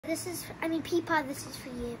Peapod, this is for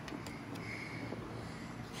you.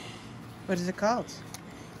 What is it called?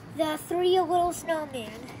 The Three Little Snowmen.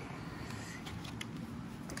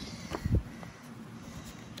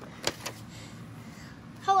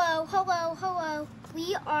 Hello, hello, hello.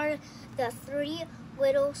 We are the Three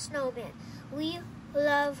Little Snowmen. We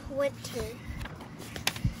love winter.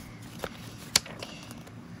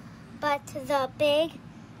 But the big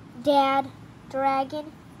dad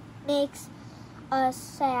dragon makes us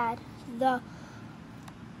sad. The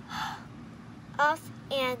Huff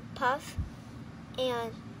and Puff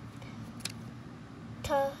and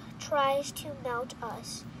tries to melt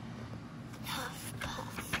us. Huff,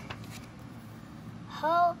 Puff.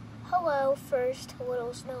 Hello, first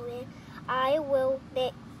little snowman. I will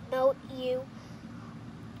melt you.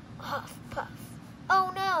 Huff, Puff.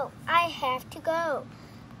 Oh no, I have to go.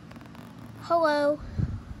 Hello,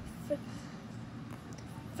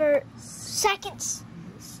 for seconds,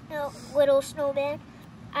 little snowman.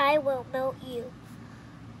 I will melt you.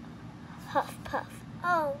 Huff, Puff.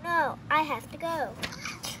 Oh no, I have to go.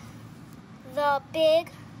 The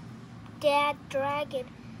big dad dragon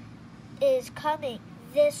is coming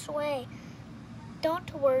this way.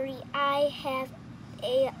 Don't worry, I have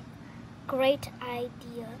a great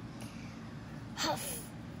idea. Huff.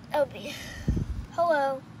 Oh me.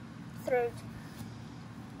 Hello, third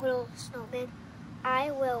little snowman.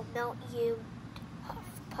 I will melt you.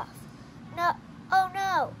 Huff, Puff. No, oh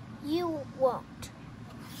no, you won't.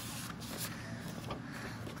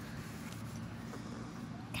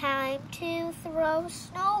 Time to throw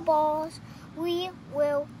snowballs. We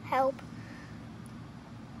will help.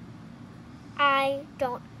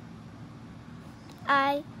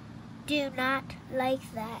 I do not like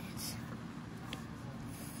that.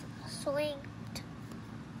 Swing.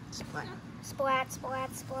 Splat. Splat,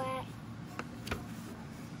 splat, splat.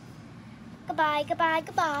 Goodbye, goodbye,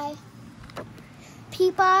 goodbye.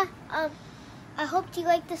 Peepa, I hope you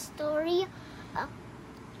liked the story.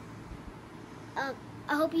 I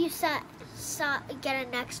hope you get a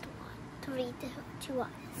next one to read to us.